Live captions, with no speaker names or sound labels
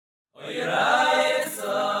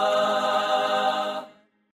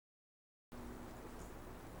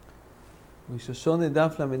ראש השונה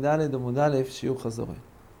דף ל"ד עמוד א', שיעור חזורי.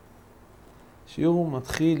 שיעור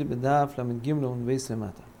מתחיל בדף ל"ג עמוד בייס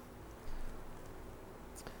למטה.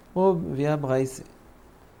 או מביאה ברייסה,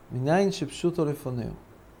 מניין שפשוטו לפונהו.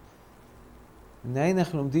 מניין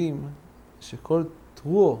אנחנו לומדים שכל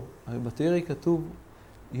תרועו, הרי בתורה כתוב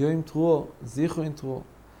יום תרועו, זיכרון תרועו.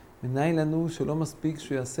 מניין לנו שלא מספיק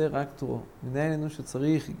שהוא יעשה רק תרועו. מניין לנו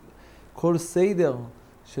שצריך כל סדר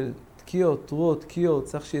של תקיעו, תרועו, תקיעו,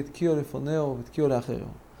 צריך שיהיה תקיעו לפונהו ותקיעו לאחריו.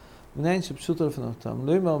 מניין שפשוטו לפונהו אותם.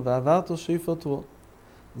 לא אומר, ועברתו שפר תרועו.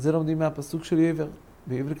 זה לומדים מהפסוק של יבר.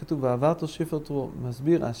 ביבל כתוב, ועברתו שפר תרועו.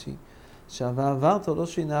 מסביר רש"י, שהעברתו לא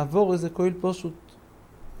שנעבור איזה כהל פשוט.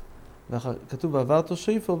 כתוב, ועברתו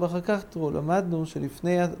שפר ואחר כך תרועו. למדנו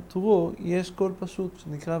שלפני התרועו יש כהל פשוט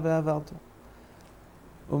שנקרא ועברתו.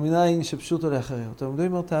 ומניין שפשוטו לאחריו. אתה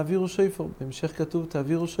אומר, תעבירו שפר. בהמשך כתוב,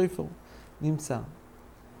 תעבירו שפר. נמצא.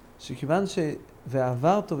 שכיוון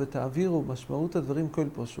ועברתו ותעבירו משמעות הדברים כהל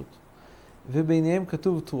פשוט. וביניהם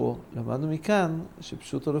כתוב תרועו. למדנו מכאן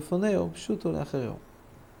שפשוטו לפונהו, פשוטו לאחריו.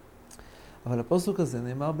 אבל הפסוק הזה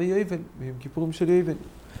נאמר ביובל, ביום כיפורים של יובל.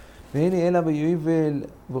 ואין לי אלא ביובל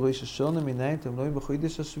בראש השונה מניין אתם לא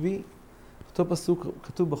בחודש השביעי. אותו פסוק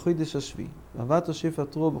כתוב בחודש השביעי. ועברתו שפר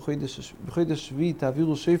תרועו בחודש השביעי,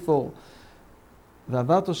 תעבירו שפר.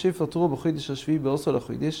 ועברתו שפר תרועו בחודש השביעי בעשור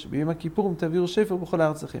לחודש, ביום הכיפורים תעבירו שפר בכל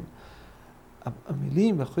הארצכם.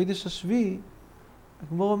 המילים בחודש השביעי,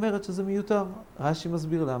 הגמרא אומרת שזה מיותר. רש"י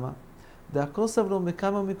מסביר למה. דאקוסב לו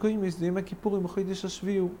מכמה מקויים יש ביום הכיפורים בחודש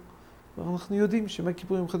השביעי הוא. אנחנו יודעים שיום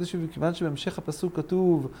הכיפורים בחודש השביעי, כיוון שבהמשך הפסוק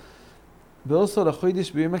כתוב בעשור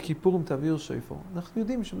לחודש ביום הכיפורים תעבירו שפר. אנחנו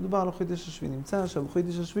יודעים שמדובר על החודש השביעי. נמצא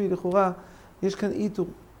שבחודש השביעי לכאורה יש כאן איתור.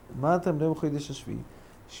 מה אתם לא בחודש השביעי?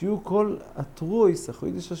 שיהיו כל התרועוס,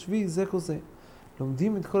 החודש השביעי, זה כזה.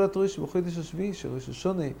 לומדים את כל התרועוס שבחודש השביעי, שראש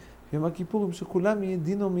השונה, יום הכיפורים, שכולם יהיה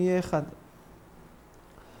דינו מיהיה אחד.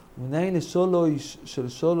 מניין לשולוש, של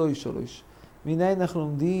שולוש. מניין אנחנו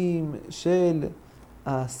לומדים של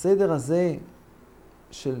הסדר הזה,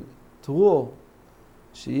 של תרועו,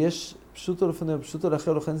 שיש פשוטו לפניו, פשוטו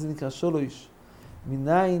לאחר, לכן זה נקרא שולוש.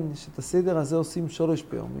 מניין שאת הסדר הזה עושים שלוש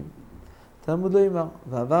פעמים. תלמוד לא אמר,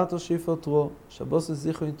 ועברתו שפר תרועו, שבוס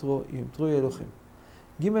זיכרון תרועו, יום תרועו יהיה לכם.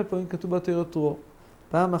 ג' פעמים כתוב בתורה תרועו,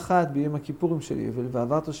 פעם אחת ביום הכיפורים של יובל,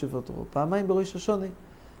 ועברתו שפר תרועו, פעמיים בראש השונה,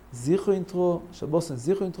 זיכרון תרועו, שבוס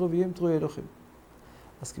זיכרון תרועו, ויום תרועו יהיה לכם.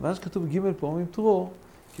 אז כיוון שכתוב ג' פעמים תרועו,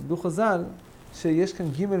 קיבלו חז"ל שיש כאן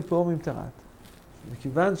ג' פעמים תרת.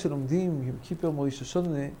 וכיוון שלומדים יום כיפר מראש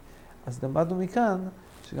השונה, אז למדנו מכאן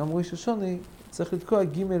שגם ראש השונה צריך לתקוע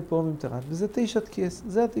ג' פעמים תרת, וזה 9 תקיעס,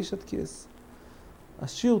 זה 9 תקיעס.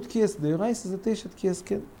 השיעור תקיעס דאורייסא זה 9 תקיעס,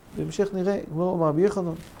 כן. בהמשך נראה, כמו אמר רבי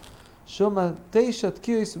יוחנן, שומע 9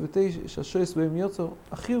 תקיעס ו9 שויס בהם יוצא,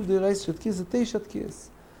 החיוב דאורייסא של תקיעס זה 9 תקיעס.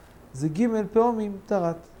 זה ג' פעמים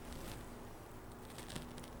תרת.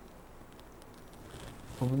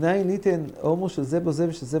 ומניין ניתן אומרו של זה בו זה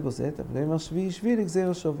ושל זה בו זה, אבל לא אמר שביעי לגזיר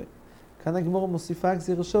השווה. כאן הגמרא מוסיפה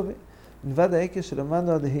גזיר השווה. מלבד העקר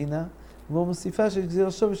שלמדנו עד הנה, הגמרא מוסיפה של גזיר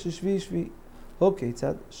השווה של שביעי. אוקיי,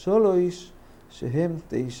 צד שולוש שהם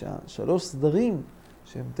 9, 3 סדרים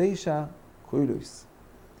שהם 9 כהלוס.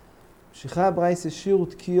 ממשיכה הברייסה שיעור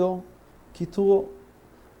תקיעו כתרועו.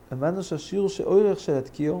 למדנו שהשיעור שאורך של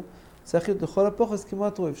התקיעו צריך להיות לכל הפוחס כמו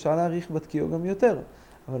התרועו. אפשר להאריך בתקיעו גם יותר,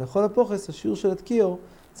 אבל לכל הפוחס השיעור של התקיעו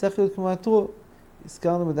צריך להיות כמו התרועו.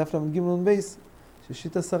 הזכרנו בדף ל"ג עמוד בייס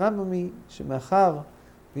ששיטת הרמב"ם היא שמאחר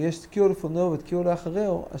ויש תקיעו לפונהו ותקיעו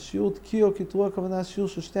לאחריו, השיעור תקיעו כתרועו הכוונה השיעור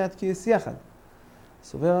של שני התקיעס יחד.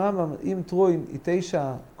 סובר הרמב"ם, אם תרועו היא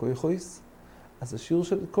 9 כהלוס, אז השיעור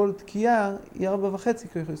של כל תקיעה היא 4.5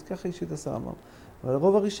 כהלוס, ככה היא שיטת הרמב"ם. אבל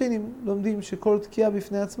רוב הראשונים לומדים שכל תקיעה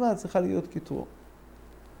בפני עצמה צריכה להיות כתרועו.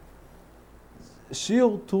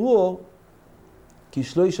 שיעור תרועו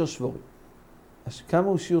כשלושה שבורים. כמה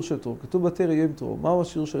הוא שיעור של תרועו? כתוב בתורה יום תרועו. מהו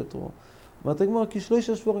השיעור של תרועו? אומרת הגמרא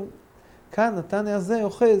כשלושה שבורים. כאן התנא הזה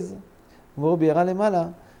אוחז, כמו רבי ירא למעלה,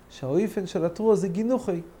 שהאופן של התרועו זה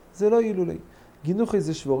גינוחי, זה לא הילולי. גינוחי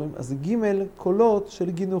זה שבורים, אז זה ג' קולות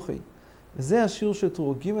של גינוחי. וזה השיעור של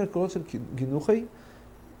תרועו, ג' קולות של גינוחי,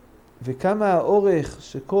 וכמה האורך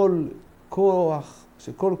שכל כוח,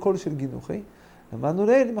 שכל קול של גינוחי, למדנו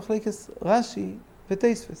לעיל מחלקת רש"י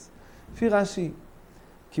ותייספס. לפי רש"י,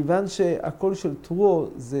 כיוון שהקול של תרועו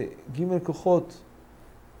זה ג' כוחות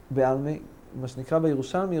בעלמי, מה שנקרא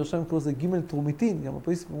בירושלמי, ירושלמי קוראים לזה ג' תרומיתין, גם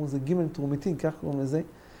הפויסים קוראים לזה ג' תרומיתין, כך קוראים לזה,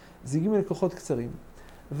 זה ג' כוחות קצרים.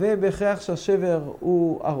 ובהכרח שהשבר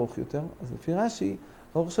הוא ארוך יותר, אז לפי רש"י,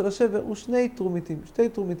 האורך של השבר הוא 2 תרומיתים, 2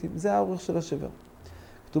 תרומיתים, זה האורך של השבר.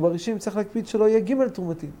 כתוב בראשים צריך להקפיד שלא יהיה ג'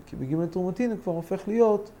 תרומתין, כי בג' תרומתין הוא כבר הופך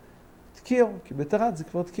להיות תקיעו, כי בתרת זה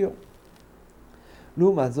כבר תקיעו.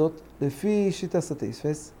 לעומת זאת, לפי שיטת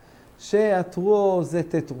התוספות, שהתרוע זה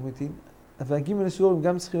ת' תרומתין, והג' שיעורים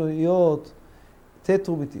גם צריכים להיות ת'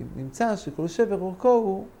 תרומתין. נמצא שכל שבר אורכו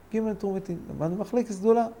הוא ג' תרומתין. למדנו מחלקת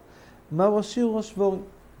גדולה, מהו השיעור השבורים.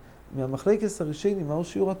 מהמחלקת הראשונים, מהו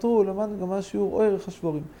שיעור התרוע, למדנו גם מה שיעור אורך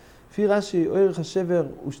השבורים. לפי רש"י, אורך השבר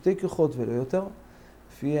הוא 2 כוחות ולא יותר.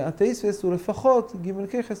 לפי התוספות הוא לפחות ג'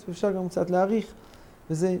 ככס, ואפשר גם קצת להאריך.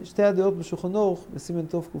 וזה שתי הדעות בשולחן ערוך בסימן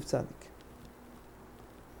טוב קצ"ד.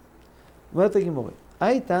 אומרת הגמרא,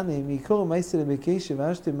 תנא מעיקור מייסי לבקשי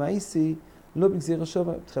ואשתי מייסי לא בגזיר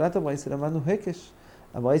השווה. בתחילת הברייסה למדנו הקש.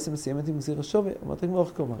 הברייסה מסיימת עם גזיר השווה. אומרת הגמרא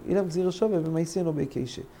כלומר, אילם גזיר השווה ומייסי לא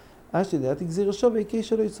בקשי. אשתי דעתי גזיר השווה,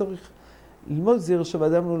 קשי לא יצורך. ללמוד גזיר השווה,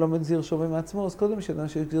 אדם לא למד גזיר השווה מעצמו, אז קודם שאדם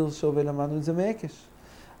שיש גזיר השווה למדנו את זה מהקש.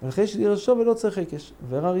 אבל אחרי שגזיר השווה לא צריך הקש.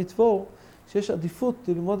 ורר יתפור שיש עדיפות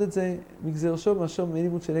ללמוד את זה מגזיר השווה מאשר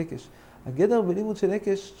מלימוד של הקש. הגדר בלימוד של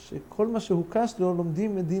הקש, שכל מה שהוקש לו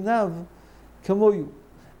לומדים מדיניו כמוהו.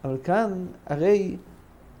 אבל כאן הרי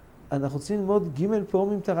אנחנו רוצים ללמוד ג'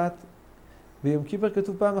 פעמים תרת. ביום כיפר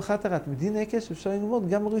כתוב פעם אחת תרת. מדין הקש אפשר ללמוד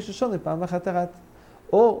גם בראש השונה פעם אחת תרת.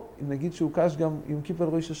 או אם נגיד שהוקש גם יום כיפר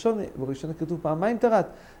לראש השונה, בראש השונה כתוב פעמיים תרת,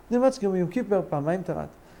 נלמד שגם יום כיפר פעמיים תרת.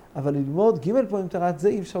 אבל ללמוד ג' פעמים תרת זה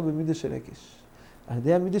אי אפשר במידה של הקש. על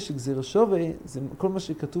ידי המידה של גזיר השווה, זה כל מה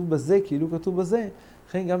שכתוב בזה כאילו כתוב בזה,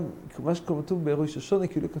 לכן גם מה שכתוב בראש השונה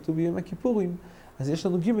כאילו כתוב ביום הכיפורים, אז יש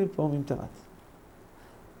לנו ג' פעמים תרת.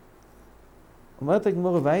 אומרת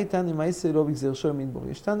הגמרא, תנא מייסי לא בגזיר השווה מדבור.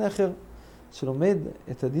 יש תנא אחר שלומד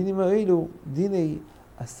את הדינים האלו, דיני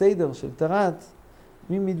הסדר של תרת,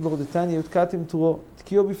 ממדבור דתניא יותקעתם תורו,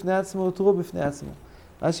 תקיעו בפני עצמו ותורו בפני עצמו.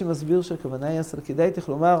 רש"י מסביר שהכוונה היא כדאי תך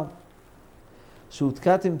לומר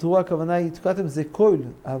שהותקעתם תורו, הכוונה היא, תקעתם זה קויל,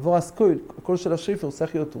 העבור הסקויל, הקול של השריפר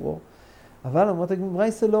צריך להיות תורו. אבל אומרת הגמרא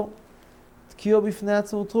לא, תקיעו בפני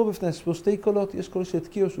עצמו ותורו בפני עצמו. יש פה שתי קולות, יש קול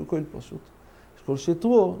שתקיעו שהוא קול פשוט. יש קול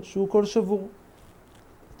שתורו שהוא קול שבור.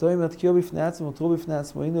 אותו אם תקיעו בפני עצמו ותורו בפני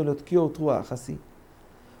עצמו, הנה לא תקיעו תורו החסי.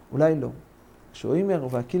 אולי לא. כשהוא אומר,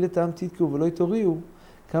 והקיל את העם תתקיעו ולא יתוריעו,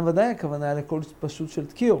 כאן ודאי הכוונה לקול פשוט של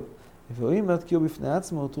תקיעו. והוא אומר, תקיעו בפני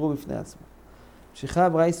עצמו ותורו בפני עצמו. ממשיכה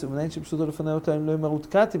הברייסה, מניין שפשוט לפני אותם לא אמר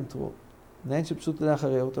הותקעתם תורו. מניין שפשוט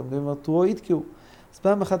לאחרי אותם לא אמר תורו יתקיעו. אז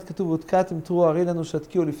פעם אחת כתוב הותקעתם תורו, הרי לנו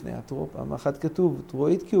שהתקיעו לפני התורו. פעם אחת כתוב תורו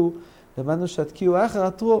יתקיעו, למדנו שהתקיעו אחר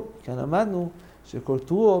התורו. כאן למדנו שכל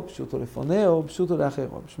תורו פשוטו לפנהו, פשוטו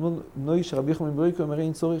לאחרו. בשמון בנוי שרבי יחנן בן בריקו אומר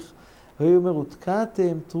אין צורך. הרי אומר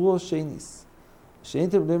הותקעתם תורו שייניס.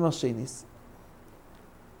 שאינתם לא אמר שייניס.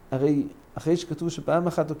 הרי אחרי שכתוב שפעם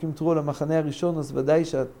אחת תוקים תורו למחנה הראשון, אז ודאי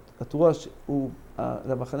שהתורו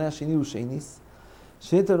למחנה השני הוא שייניס.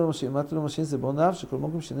 שאינתם לא משאים, אמרתם לא משאים זה בעונב, שכל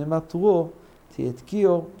מוקם שנאמר תורו, תהיה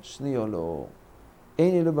תקיעו שניו לא.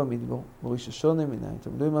 אין אלו במדבור, בראש השונה מנין.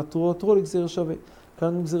 אתם לא אמר תורו, תורו לגזיר השווה.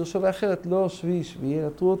 כאן לגזיר השווה אחרת, לא שביעי, אלא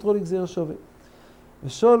תורו, תורו לגזיר השווה.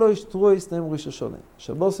 ושולו יש תורו יסנם ראש השונה.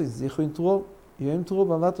 שבוסי זיכו עם תורו, יהיו עם תורו,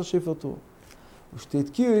 בעמת השפר תורו. ושתי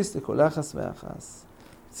תקיעויס לכל אחס ואחס.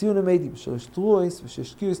 ציון המדים שיש תרועס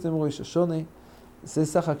ושיש תקיעויס למראש השונה, זה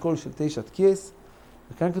סך הכל של 9 תקיעס,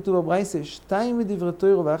 וכאן כתוב בברייסה 2 מדברי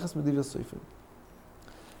תוירו ואחס מדברי סופר.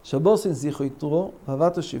 שבוסין זיכו את תורו,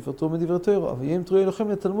 ועברת שפר תורו מדברי תוירו, אבל יהיה עם תורו אלוהים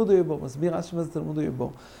לתלמוד היבור, מסביר רש"י מה זה תלמוד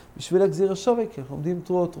היבור. בשביל הגזיר השווה, כי אנחנו לומדים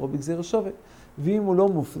תורו בגזיר השווה, ואם הוא לא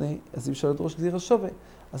מופנה, אז אי אפשר לדרוש גזיר השווה.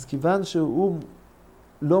 אז כיוון שהוא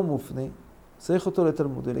לא מופנה, צריך אותו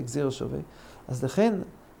לתלמוד, לגזיר השווה, אז לכן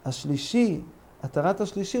השלישי, התרת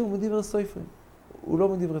השלישי הוא מדברי סופרים, הוא לא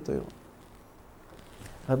מדברי תוירו.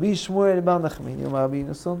 רבי שמואל בר נחמני, אומר רבי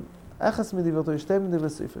ינוסון, אחס מדברי תוירו, 2 מדברי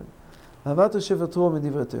סופרים. ועברת שפר תורו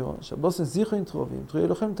מדברי תוירו, שבוסן זיכו עם תרובים, תרואי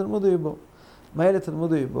אלוהים תלמוד היבור. מה אלה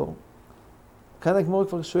תלמוד היבור? כאן הגמרא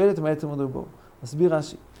כבר שואלת מה אלה תלמוד היבור. מסביר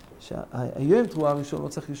רש"י, שהיום תרועה הראשון לא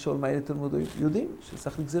צריך לשאול מה אלה תלמוד היבור. יודעים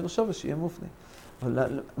שצריך לגזיר השווה שיהיה מופנה.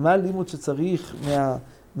 אבל מה הלימוד שצריך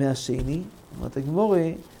מהשני? אומרת הגמרא,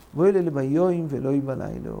 בואי אלה ביום ולא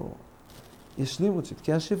בלילה. יש לימוד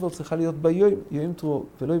שתקיע השפר צריכה להיות ביום, יום תרועה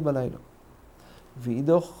ולא בלילה.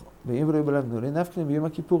 ואידוך, ביום ולא בלילה, נעולה נפקנה ביום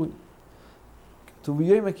הכיפורים. כתוב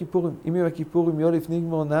ביום הכיפורים, אם יום הכיפורים יום לפני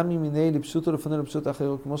גמור נמי מיני לפשוטו לפני לפשוט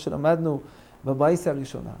אחרו, כמו שלמדנו בברייסה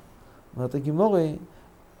הראשונה. אומרת הגמרא,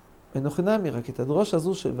 ונוכי נמי, רק את הדרוש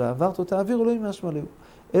הזו של ועברת או תעבירו לא ימשמע לו.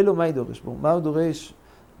 אלו מה ידורש בו? מה הוא דורש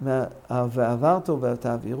ועברת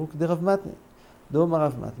ותעבירו? כדי רב מתני. דום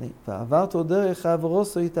הרב מתני, ועברתו דרך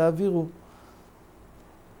העברוסוי תעבירו.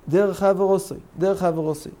 דרך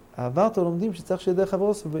העברוסוי. העברתו לומדים שצריך שיהיה דרך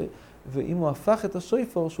העברוסוי, ואם הוא הפך את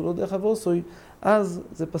השויפור, שהוא לא דרך אבוסוי, אז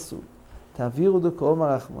זה פסול. תעבירו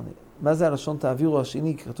דקאומר רחמוני. מה זה הלשון תעבירו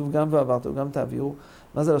השני? כתוב גם ועברתו, גם תעבירו.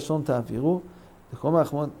 מה זה הלשון תעבירו? דקאומר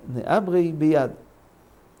רחמוני, נאברי ביד.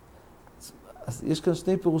 אז יש כאן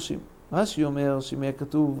שני פירושים. רש"י אומר שאם היה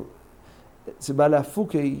כתוב, זה בא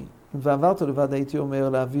להפוקי, אם ועברתו לבד הייתי אומר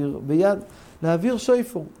להעביר ביד, להעביר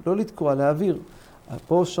שויפור, לא לתקוע, להעביר.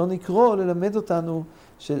 פה שון יקרוא ללמד אותנו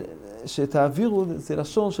שתעבירו, זה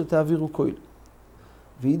לשון של תעבירו כהל.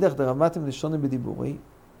 ואידך דרמתם לשוני בדיבורי,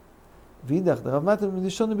 ואידך דרמתם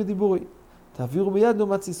לשוני בדיבורי. תעבירו ביד לא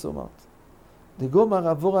מציס אומרת. דגומר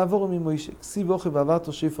עבור ממוישה, כסיב אוכל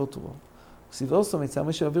ועברתו שיפור תורו. כסיב אוסו מצא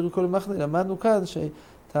מי שעבירו כל מחנה, למדנו כאן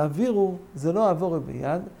שתעבירו זה לא עבור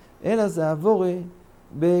ביד, אלא זה עבור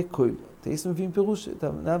בכהל. תאיס מביאים פירוש,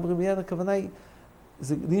 נעברי ביד, הכוונה היא,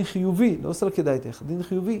 זה דין חיובי, לא עושה לכדאי תך, דין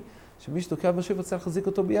חיובי, שמי שתוקע בשויפור צריך להחזיק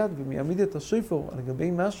אותו ביד, ואם יעמיד את השויפור על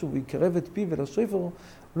גבי משהו ויקרב את פיו אל השויפור, הוא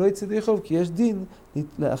לא יצא די חוב, כי יש דין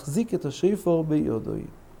להחזיק את השויפור ביודוי.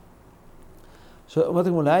 אומרת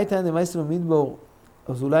כמו, לאי תאין דמייס במדבור,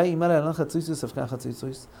 אז אולי אימה להלן חצויסוס, אף כאן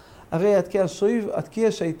חצויסוס. הרי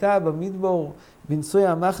התקיע שהייתה במדבור, בנסוי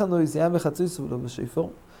המחנוי, זה היה בחצויסוס ולא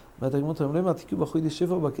בשויפור. והתגמות אומרים, התקיעו בחוידי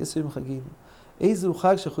שויפור בכסף חגינו. איזהו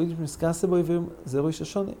חג שחוידי מסקסה בו, זה ראש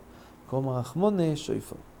השונה. כלומר, רחמונה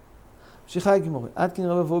שויפור. ממשיכה הגמורה, עד כן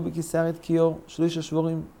רב אבו בכיסארת תקיעו, 3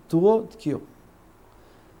 שבורים תורו תקיעו.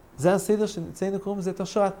 זה הסדר שנצאינו קוראים לזה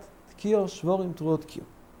תשרת, תקיעו, שבורים, תורו תקיעו.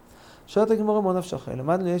 שואלת הגמורה מה נפשך,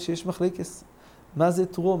 למדנו שיש מחלקס, מה זה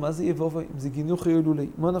תורו, מה זה יבוא, אם זה גינוך אילולי,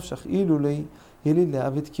 מה נפשך, אילולי, יליד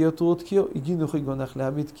להביא תקיעו, תורו תקיעו, גינוך גונח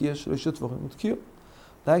להביא תקיעו, 3 שבורים ותקיעו.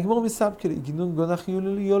 הגמורה מסבקה לי, גינוך גונח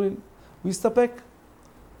יולילי יוליל, הוא יסתפק.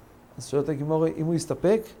 אז שואלת הגמורה, אם הוא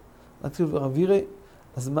יסתפק, נתחיל רבירי,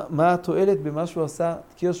 אז מה התועלת במה שהוא עשה,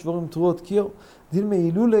 תקיעו שבורים תורו תקיעו? דיל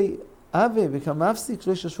מאילולי אבה וכמה הפסיק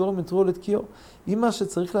 3 שבורים מתורו לתקיעו. אם מה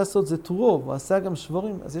שצריך לעשות זה תורו, והוא עשה גם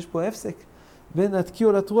שבורים, אז יש פה הפסק בין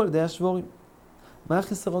התקיעו לתורו על ידי השבורים. מה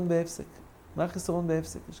החיסרון בהפסק? מה החיסרון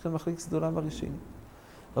בהפסק? יש כאן מחלקת גדולה בראשונים.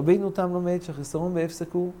 רבינו תם לומד שהחיסרון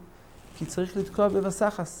בהפסק הוא כי צריך לתקוע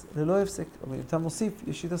בבסחס, ללא הפסק. אבל אתה מוסיף,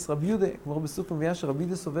 יש שיטת רבי יהודה, כמו בסוכה מביאה שרבי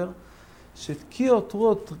יהודה סובר, שתקיעו,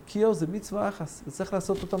 תורו, תקיעו זה מצווה אחס, וצריך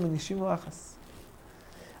לעשות אותה מנישים או אחס.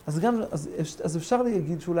 אז אפשר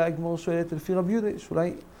להגיד שאולי הגמור שואלת לפי רבי יהודה,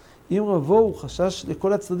 שאולי אם רבו הוא חשש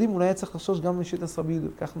לכל הצדדים, אולי היה צריך לחשוש גם משיטת רבי יהודה,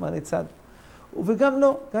 כך מעלה צד. וגם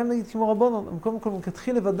לא, גם נגיד כמו רבונו, קודם כל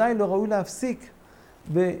מכתחילה ודאי לא ראוי להפסיק,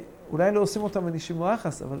 אולי לא עושים אותה מנישים או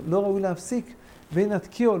אחס, אבל לא ראוי להפסיק בין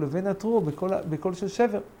התקיעו לבין התורו בכל של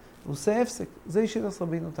שבר. הוא עושה הפסק, זה שיטת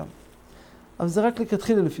רבינו תם. אבל זה רק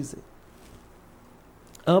לכתחילה לפי זה.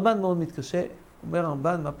 הרמב"ן מאוד מתקשה, אומר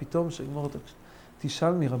הרמב"ן, מה פתאום שהגמור אותה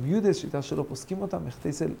תשאל מרבי יהודה, שיטה שלא פוסקים אותה,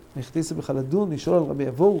 מחתיסה בכלל לדון, לשאול על רבי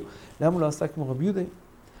אבוהו, למה הוא לא עשה כמו רבי יהודה?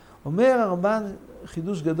 אומר הרמב"ן,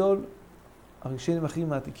 חידוש גדול, הראשונים אחרים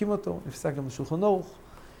מעתיקים אותו, נפסק גם בשולחן ערוך,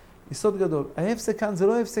 יסוד גדול. ההפסק כאן זה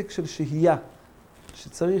לא הפסק של שהייה,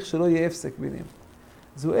 שצריך שלא יהיה הפסק ביניהם.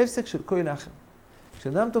 זהו הפסק של כהל אחר.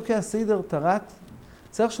 כשאדם תוקע סדר תרת,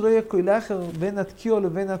 צריך שלא יהיה כהל אחר בין התקיעו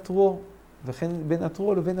לבין התורו, וכן בין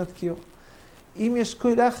התורו לבין התקיעו. אם יש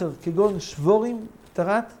כהל אחר, כגון שבורים,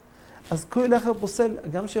 תרת, אז כהל אחר פוסל,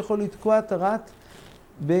 גם שיכול לתקוע תרת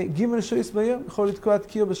בג' שויס ביום, יכול לתקוע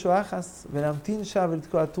תקיעו בשעה אחס, ולהמתין שעה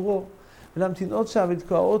ולתקוע תורו, ולהמתין עוד שעה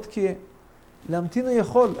ולתקוע עוד תקיעה. להמתין הוא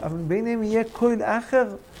יכול, אבל ביניהם יהיה כהל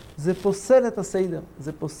אחר, זה פוסל את הסדר.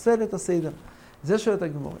 זה פוסל את הסדר. זה שואלת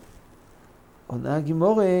הגמורה. עונה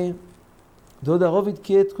הגמורה, דוד הרוב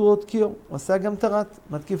תקיע את תקורו תקיעו, הוא עשה גם תרת,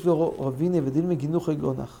 מתקיף לו רביני ודיל מגינוחי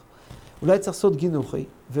גונח. אולי צריך לעשות גינוחי,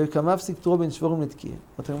 וכמה הפסיק תורו בין שבורים לתקיע.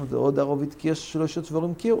 דוד הרוב תקיע 3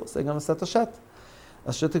 שבורים תקיעו, עשה גם עשה תשת.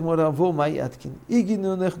 אז שואלת הגמורה לעבור, מה יעדכין? אי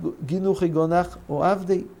גינוחי גונח או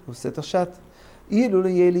עבדי, הוא עושה תשת. אילו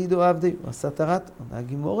ליליד או עבדי, הוא עשה תרת. עונה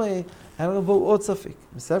הגמורה, היה לבוא עוד ספק.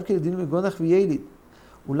 מסב כלדין מגונח וליליד.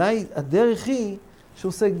 אולי הדרך היא שהוא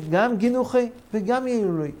עושה גם גינוחי וגם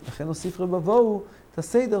יילולי. לכן הוסיף רב אבוהו את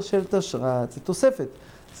הסדר של תשרת. זה תוספת.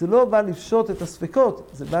 זה לא בא לפשוט את הספקות,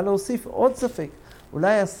 זה בא להוסיף עוד ספק.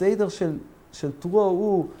 אולי הסדר של תורו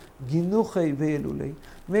הוא גינוחי וילולי.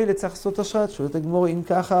 מילא צריך לעשות תשרת. שואלת הגמורה, אם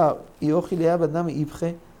ככה יאוכי ליאב אדם איבכה,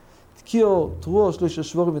 תקיעו תורו 3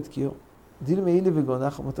 שבורים ותקיעו. דיל מאילי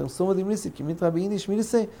וגונח, ומתר סומו דימליסי, כי מתרבי איניש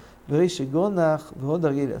מיליסי, וראי שגונח ועוד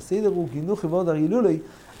הרגלי. הסדר הוא גינוחי ועוד הרגילולי,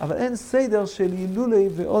 אבל אין סדר של הילולי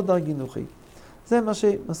ועוד הרגינוחי. זה מה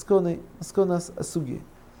שמסקונס הסוגיה.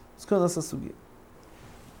 מסקונס הסוגיה.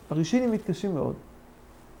 הראשינים מתקשים מאוד.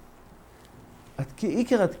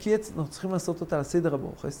 עיקר התקיעה, אנחנו צריכים לעשות אותה על סדר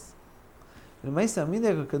הברוכס. ולמעשה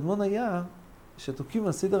המנהג הקדמון היה שתוקים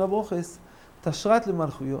על סדר הברוכס תשרת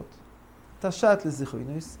למלכויות, תשת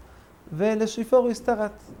לזיכרונוס, ולשריפוריס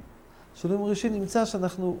תרת. שלום ראשון נמצא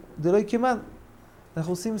שאנחנו דלוי כמן,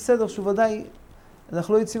 אנחנו עושים סדר שהוא ודאי,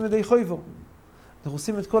 אנחנו לא יוצאים ידי חויבו. אנחנו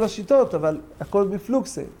עושים את כל השיטות, אבל הכל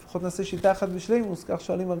בפלוקסה. לפחות נעשה שיטה אחת בשלימוס, כך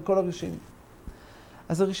שואלים על כל הראשונים.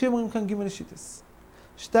 אז הראשונים אומרים כאן ג' שיטס.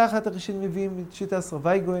 שיטה אחת הראשונים מביאים את שיטס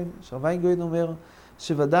רבי גויין, שרבי גויין אומר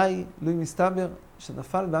שוודאי לא מסתבר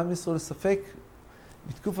שנפל בעם ישראל לספק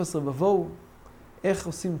בתקוף עשרה בבואו, איך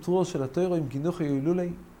עושים טרור של התוירו עם גינוך היולולי.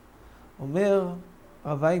 אומר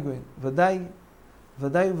רבי גויין,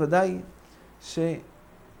 ודאי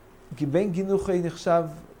שבין גינוכי נחשב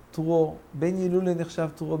טרור, בין ילולי נחשב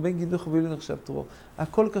טרור, בין גינוך וילולי נחשב טרור.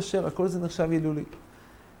 הכל כשר, הכל זה נחשב ילולי.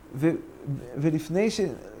 ולפני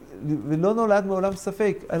ולא נולד מעולם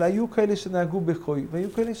ספק, אלא היו כאלה שנהגו בחוי,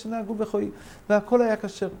 והיו כאלה שנהגו בחוי, והכל היה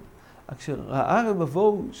כשר. כשראה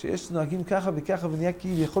רבבו שיש נוהגים ככה וככה ונהיה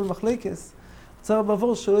כביכול מחלקס, רצה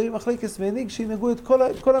רבבו שלא יהיה מחלקס והנהיג שינהגו את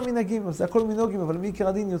כל המנהגים, אז זה הכל מנהוגים, אבל מעיקר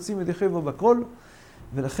הדין יוצאים ידי חויבו בכל,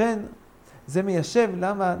 ולכן זה מיישב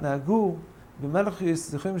למה נהגו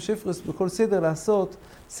במלכוס זכורים שפרס בכל סדר לעשות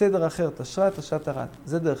סדר אחר, תשרת, תשת תרת.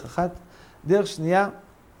 זה דרך אחת. דרך שנייה,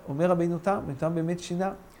 אומר רבינו תם, תם באמת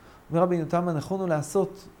שינה, אומר רבינו תם, הנכון הוא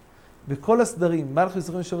לעשות בכל הסדרים, מלכוס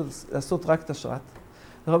זכורים שפרס לעשות רק תשרת.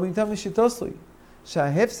 רבינו תם משיטוסוי,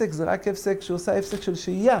 שההפסק זה רק הפסק שעושה הפסק של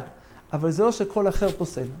שהייה, אבל זה לא שכל אחר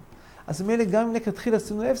פוסל. אז מילא גם אם לכתחיל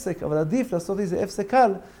עשינו הפסק, אבל עדיף לעשות איזה הפסק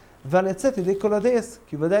קל, ועל לצאת ידי כל הדייס,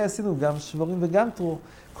 כי ודאי עשינו גם שברים וגם טרור.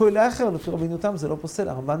 כל לאחר, לפי רבינו תם, זה לא פוסל.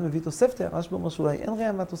 הרמב"ן מביא תוספתא, הרשב"א אומר שאולי אין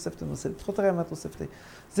ראיה מהתוספתא, פחות ראיה מהתוספתא.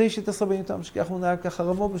 זה שיטת רבינו תם, שכך הוא נהג ככה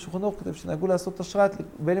רמו בשולחן אורך, כתב שנהגו לעשות תשרת,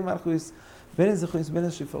 בין למלכוס, בין לזכרוניס, בין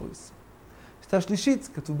לשריפוריס. שיטה שלישית,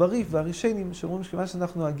 כתוב בריף והראשונים, שאומרים שכיוון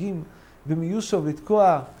שאנחנו נוהגים במיושוב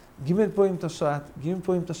לתקוע ג' פה עם תשרת, ג'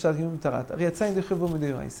 פה עם תשרת, ג' עם תרת. הרי יצא ידי חויבו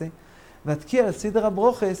מדאורייתא, והתקיע על סדר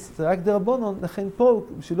הברוכס, זה רק דרבנן, לכן פה,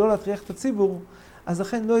 בשביל לא להטריח את הציבור, אז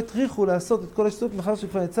לכן לא הטריחו לעשות את כל השיטות, מאחר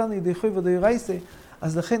שכבר יצאנו ידי חויבו מדאורייתא,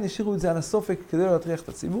 אז לכן השאירו את זה על הסופק כדי לא להטריח את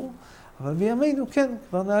הציבור. אבל בימינו, כן,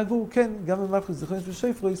 כבר נהגו, כן, גם במלכוס זכרוניס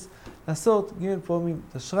ושריפוריס, לעשות ג' פעמים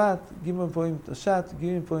תשרת, ג' פעמים תשת,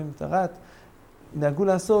 ג' פעמים תרת, נהגו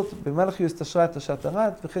לעשות במלכוס תשרת, תשת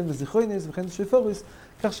תרת, וכן בזכרוניס וכן בשריפוריס,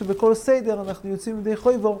 כך שבכל סדר אנחנו יוצאים ידי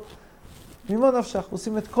חויבו, ממה נפשך,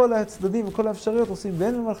 עושים את כל הצדדים וכל האפשריות, עושים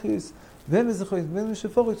בין במלכוס, בין בזכרוניס, בין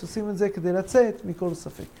בשריפוריס, עושים את זה כדי לצאת מכל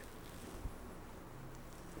ספק.